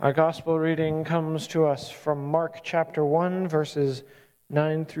Our gospel reading comes to us from Mark chapter 1, verses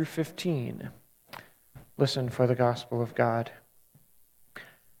 9 through 15. Listen for the gospel of God.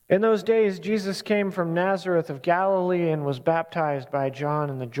 In those days, Jesus came from Nazareth of Galilee and was baptized by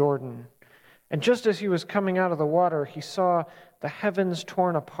John in the Jordan. And just as he was coming out of the water, he saw the heavens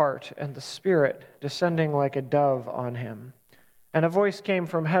torn apart and the Spirit descending like a dove on him. And a voice came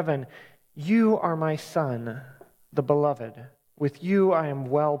from heaven, "You are my Son, the beloved. With you I am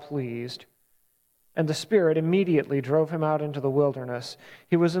well pleased." And the Spirit immediately drove him out into the wilderness.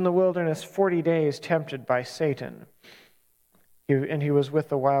 He was in the wilderness 40 days, tempted by Satan. And he was with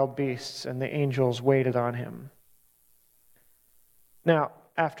the wild beasts, and the angels waited on him. Now,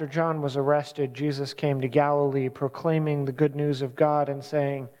 after John was arrested, Jesus came to Galilee, proclaiming the good news of God and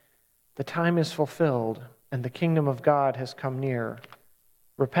saying, "The time is fulfilled, and the kingdom of God has come near.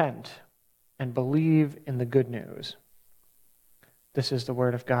 Repent and believe in the good news." This is the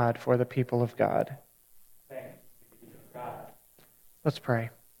word of God for the people of God. Thanks be to God. Let's pray.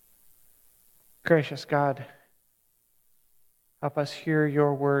 Gracious God, help us hear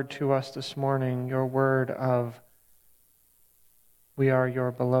your word to us this morning, your word of we are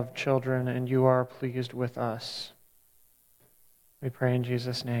your beloved children and you are pleased with us. We pray in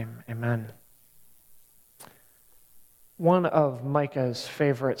Jesus' name. Amen. One of Micah's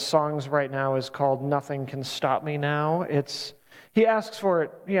favorite songs right now is called "Nothing Can Stop Me Now." He asks for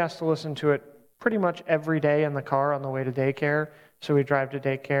it. He has to listen to it pretty much every day in the car on the way to daycare. So we drive to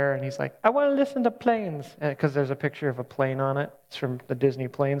daycare, and he's like, "I want to listen to planes," because there's a picture of a plane on it. It's from the Disney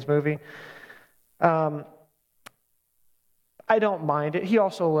Planes movie. I don't mind it. He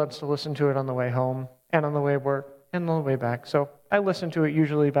also loves to listen to it on the way home and on the way to work and on the way back. So I listen to it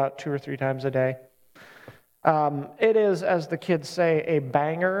usually about 2 or 3 times a day. It is, as the kids say, a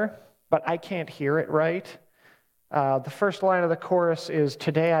banger, but I can't hear it right. The first line of the chorus is,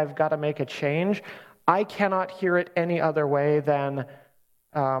 "Today I've got to make a change." I cannot hear it any other way than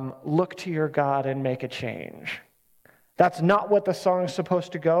look to your God and make a change. That's not what the song's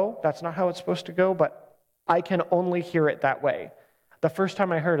supposed to go. That's not how it's supposed to go, but I can only hear it that way. The first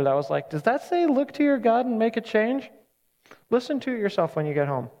time I heard it, I was like, does that say look to your God and make a change? Listen to it yourself when you get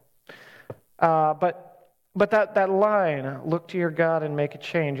home. But that line, look to your God and make a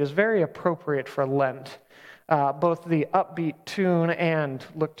change, is very appropriate for Lent. Both the upbeat tune and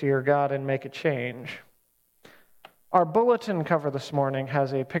look to your God and make a change. Our bulletin cover this morning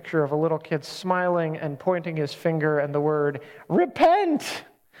has a picture of a little kid smiling and pointing his finger and the word, "Repent!"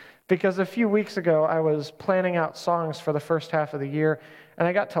 Because a few weeks ago I was planning out songs for the first half of the year, and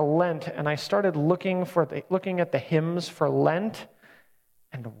I got to Lent, and I started looking at the hymns for Lent,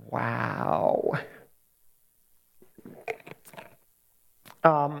 and wow.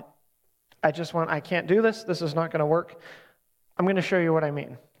 I can't do this. This is not going to work. I'm going to show you what I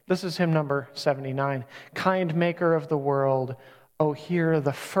mean. This is hymn number 79. "Kind Maker of the world, O hear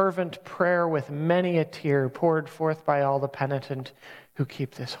the fervent prayer with many a tear poured forth by all the penitent who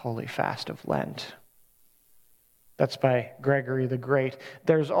keep this holy fast of Lent." That's by Gregory the Great.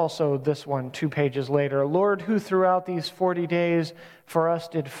 There's also this one 2 pages later. "Lord, who throughout these 40 days for us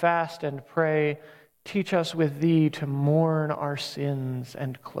did fast and pray, teach us with thee to mourn our sins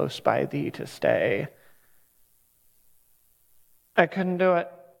and close by thee to stay." I couldn't do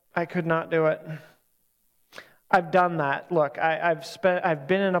it. I could not do it. I've done that. Look, I've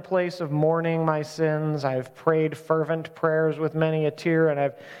been in a place of mourning my sins. I've prayed fervent prayers with many a tear,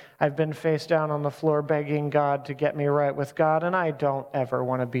 and I've been face down on the floor begging God to get me right with God, and I don't ever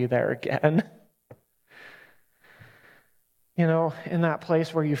want to be there again. You know, in that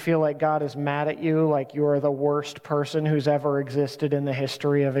place where you feel like God is mad at you, like you are the worst person who's ever existed in the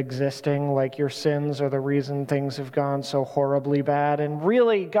history of existing, like your sins are the reason things have gone so horribly bad, and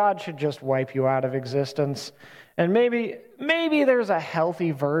really, God should just wipe you out of existence. And maybe there's a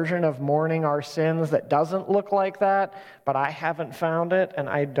healthy version of mourning our sins that doesn't look like that, but I haven't found it, and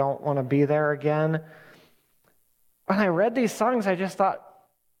I don't want to be there again. When I read these songs, I just thought,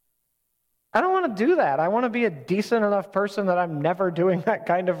 I don't want to do that. I want to be a decent enough person that I'm never doing that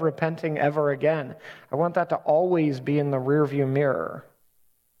kind of repenting ever again. I want that to always be in the rearview mirror.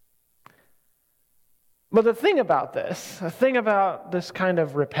 But the thing about this kind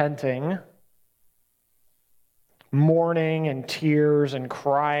of repenting, mourning and tears and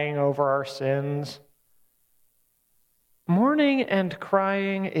crying over our sins, mourning and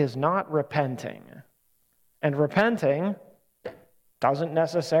crying is not repenting. And repenting doesn't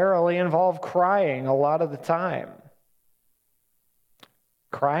necessarily involve crying a lot of the time.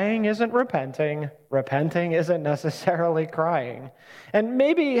 Crying isn't repenting. Repenting isn't necessarily crying. And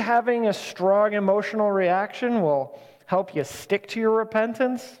maybe having a strong emotional reaction will help you stick to your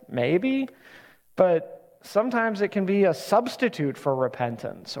repentance? Maybe. But sometimes it can be a substitute for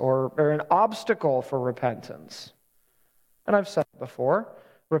repentance or an obstacle for repentance. And I've said it before,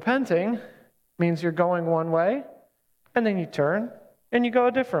 repenting means you're going one way, and then you turn and you go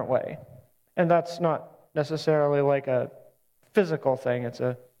a different way. And that's not necessarily like a physical thing, it's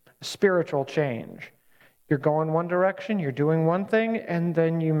a spiritual change. You're going one direction, you're doing one thing, and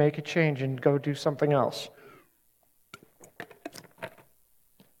then you make a change and go do something else.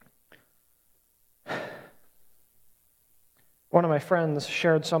 One of my friends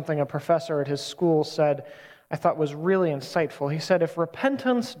shared something a professor at his school said I thought was really insightful. He said, if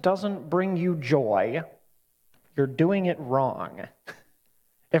repentance doesn't bring you joy, you're doing it wrong.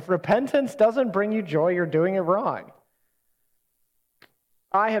 If repentance doesn't bring you joy, you're doing it wrong.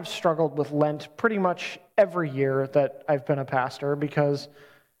 I have struggled with Lent pretty much every year that I've been a pastor because,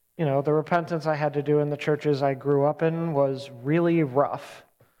 the repentance I had to do in the churches I grew up in was really rough.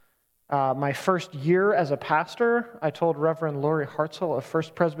 My first year as a pastor, I told Reverend Lori Hartzell of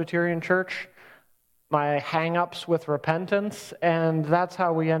First Presbyterian Church my hang-ups with repentance, and that's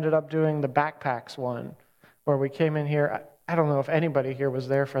how we ended up doing the backpacks one, where we came in here. I don't know if anybody here was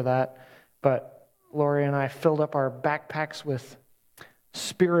there for that, but Lori and I filled up our backpacks with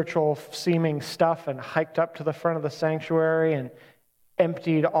spiritual-seeming stuff and hiked up to the front of the sanctuary and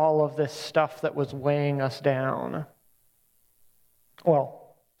emptied all of this stuff that was weighing us down.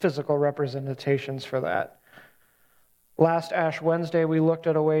 Well, physical representations for that. Last Ash Wednesday, we looked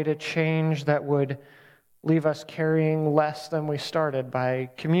at a way to change that would leave us carrying less than we started by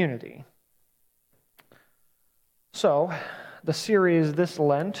community. So, the series this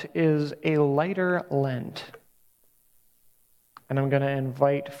Lent is a lighter Lent. And I'm going to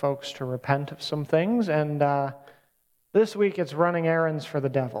invite folks to repent of some things. And this week it's running errands for the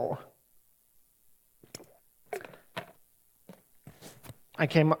devil.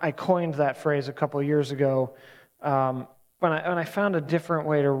 I coined that phrase a couple years ago when I found a different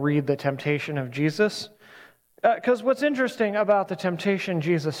way to read the temptation of Jesus. Because what's interesting about the temptation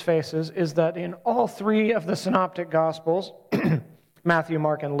Jesus faces is that in all three of the synoptic Gospels, Matthew,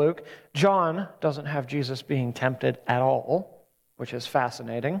 Mark, and Luke, John doesn't have Jesus being tempted at all, which is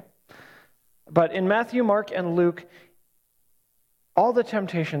fascinating. But in Matthew, Mark, and Luke, all the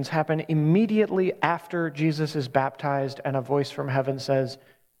temptations happen immediately after Jesus is baptized and a voice from heaven says,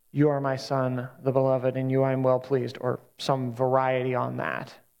 "You are my son, the beloved, in you I am well pleased," or some variety on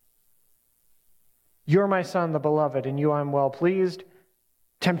that. "You're my son, the beloved, in you I'm well pleased."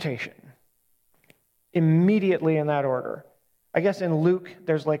 Temptation. Immediately in that order. I guess in Luke,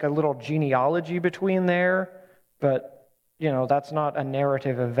 there's like a little genealogy between there, but, that's not a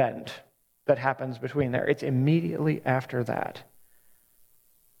narrative event that happens between there. It's immediately after that.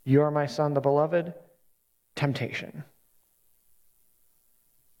 "You're my son, the beloved." Temptation.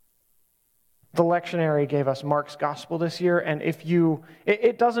 The lectionary gave us Mark's gospel this year, and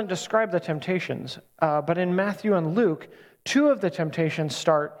it doesn't describe the temptations, but in Matthew and Luke, two of the temptations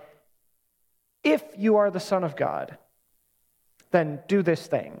start, "If you are the Son of God, then do this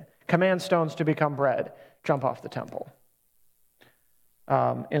thing. Command stones to become bread. Jump off the temple."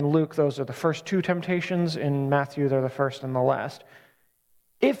 In Luke, those are the first two temptations. In Matthew, they're the first and the last.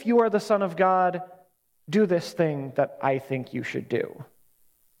 "If you are the Son of God, do this thing that I think you should do."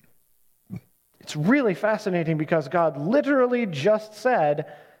 It's really fascinating because God literally just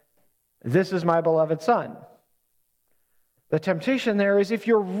said, "This is my beloved Son." The temptation there is if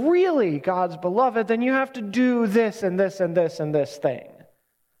you're really God's beloved, then you have to do this and this and this and this thing.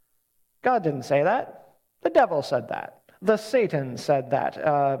 God didn't say that. The devil said that. The Satan said that.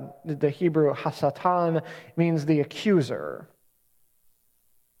 The Hebrew hasatan means the accuser.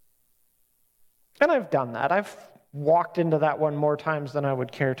 And I've done that. I've walked into that one more times than I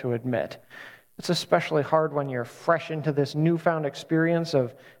would care to admit. It's especially hard when you're fresh into this newfound experience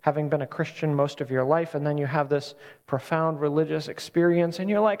of having been a Christian most of your life, and then you have this profound religious experience, and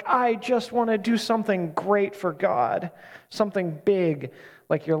you're like, I just want to do something great for God, something big,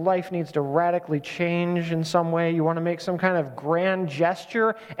 like your life needs to radically change in some way. You want to make some kind of grand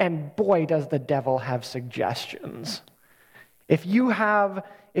gesture, and boy, does the devil have suggestions. If you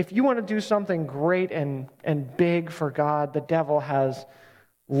want to do something great and big for God, the devil has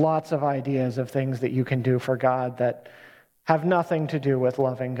lots of ideas of things that you can do for God that have nothing to do with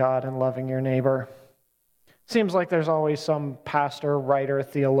loving God and loving your neighbor. Seems like there's always some pastor, writer,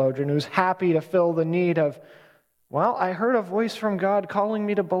 theologian who's happy to fill the need of, well, I heard a voice from God calling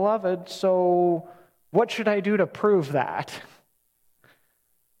me to beloved, so what should I do to prove that?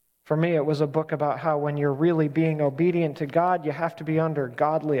 For me, it was a book about how when you're really being obedient to God, you have to be under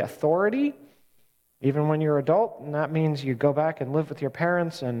godly authority. even when you're adult, and that means you go back and live with your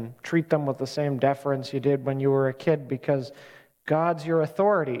parents and treat them with the same deference you did when you were a kid, because God's your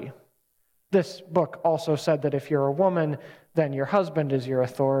authority. This book also said that if you're a woman, then your husband is your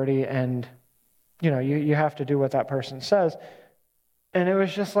authority, and you have to do what that person says. And it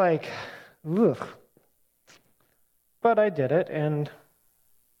was just like, ugh. But I did it, and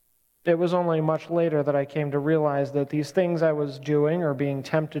it was only much later that I came to realize that these things I was doing or being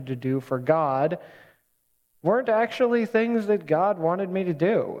tempted to do for God weren't actually things that God wanted me to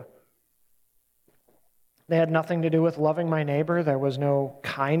do. They had nothing to do with loving my neighbor. There was no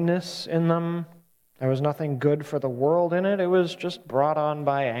kindness in them. There was nothing good for the world in it. It was just brought on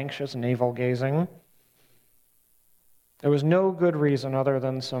by anxious navel-gazing. There was no good reason other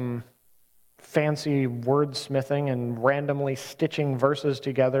than some fancy wordsmithing and randomly stitching verses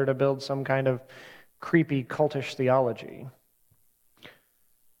together to build some kind of creepy cultish theology.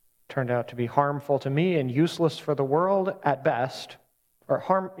 Turned out to be harmful to me and useless for the world at best,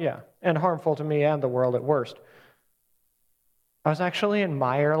 and harmful to me and the world at worst. I was actually in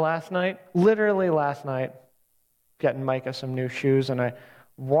Meijer last night, literally last night, getting Micah some new shoes, and I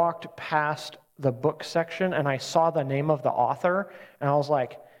walked past the book section and I saw the name of the author, and I was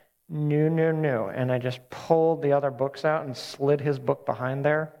like, no. And I just pulled the other books out and slid his book behind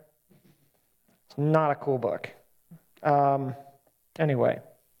there. It's not a cool book. Anyway,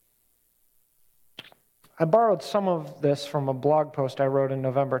 I borrowed some of this from a blog post I wrote in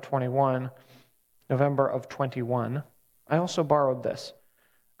November of 21. I also borrowed this.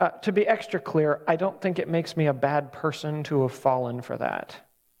 To be extra clear, I don't think it makes me a bad person to have fallen for that.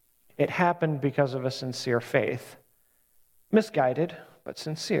 It happened because of a sincere faith. Misguided, but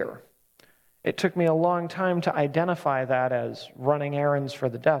sincere. It took me a long time to identify that as running errands for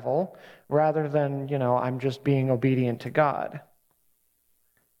the devil, rather than, I'm just being obedient to God.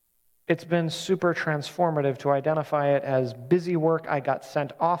 It's been super transformative to identify it as busy work I got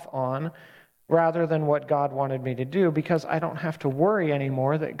sent off on, rather than what God wanted me to do, because I don't have to worry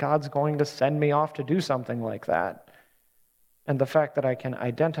anymore that God's going to send me off to do something like that. And the fact that I can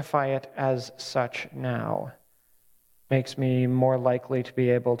identify it as such now makes me more likely to be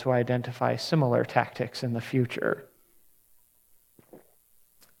able to identify similar tactics in the future.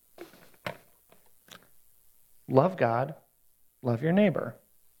 Love God, love your neighbor.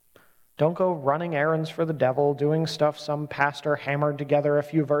 Don't go running errands for the devil, doing stuff some pastor hammered together a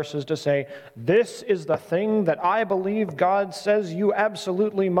few verses to say, this is the thing that I believe God says you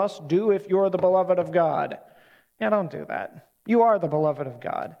absolutely must do if you're the beloved of God. Yeah, don't do that. You are the beloved of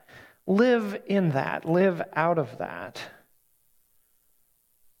God. Live in that. Live out of that.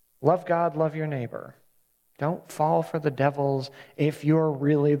 Love God, love your neighbor. Don't fall for the devil's, if you're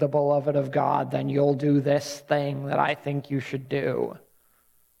really the beloved of God, then you'll do this thing that I think you should do.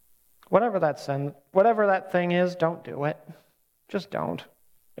 Whatever that thing is, don't do it. Just don't.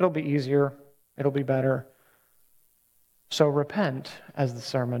 It'll be easier. It'll be better. So repent, as the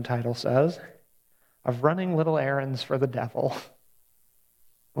sermon title says, of running little errands for the devil.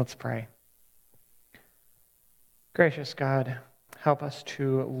 Let's pray. Gracious God, help us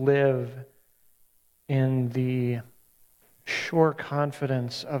to live in the sure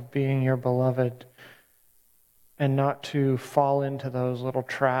confidence of being your beloved, and not to fall into those little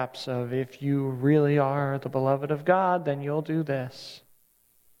traps of, if you really are the beloved of God, then you'll do this.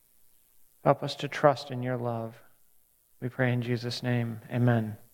 Help us to trust in your love. We pray in Jesus' name. Amen.